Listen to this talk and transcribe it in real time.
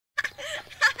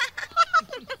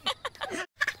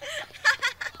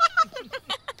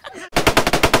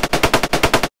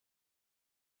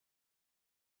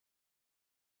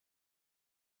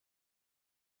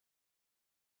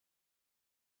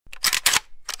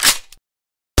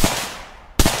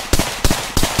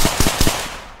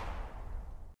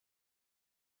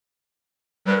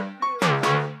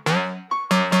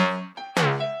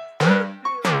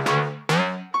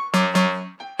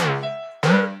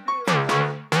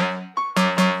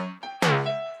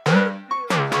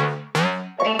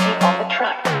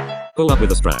Pull up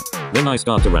with a strap. Then I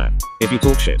start to rap. If you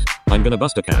talk shit, I'm gonna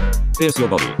bust a cap. Pierce your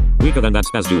body. Weaker than that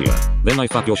spaz Julia. Then I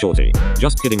fuck your shorty.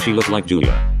 Just kidding, she look like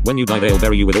Julia. When you die they'll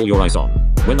bury you with all your ice on.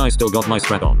 When I still got my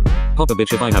strap on. Pop a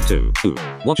bitch if I have to. Ooh.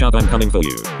 Watch out, I'm coming for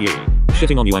you. Yee.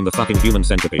 Shitting on you, I'm the fucking human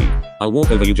centipede. I'll walk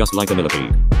over you just like a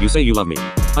millipede. You say you love me.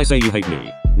 I say you hate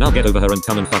me. Now get over her and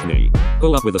come and fuck me.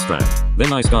 Pull up with a strap.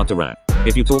 Then I start to rap.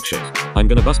 If you talk shit, I'm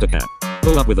gonna bust a cap.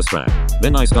 Pull up with a strap.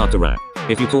 Then I start to rap.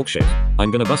 If you talk shit, I'm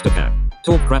gonna bust a cap.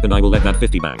 Talk crap and I will let that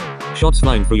 50 bang. Shots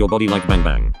flying through your body like bang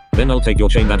bang. Then I'll take your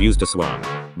chain that used to swang.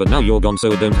 But now you're gone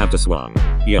so I don't have to swang.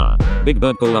 Yeah. Big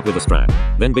Bird pull up with a strap.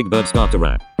 Then Big Bird start to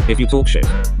rap. If you talk shit,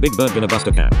 Big Bird gonna bust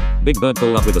a cap. Big Bird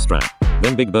pull up with a strap.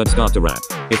 Then Big Bird start to rap.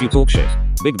 If you talk shit,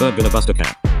 Big Bird gonna bust a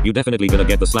cap. You definitely gonna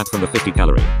get the slap from the 50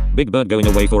 calorie. Big Bird going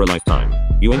away for a lifetime.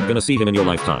 You ain't gonna see him in your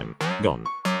lifetime. Gone.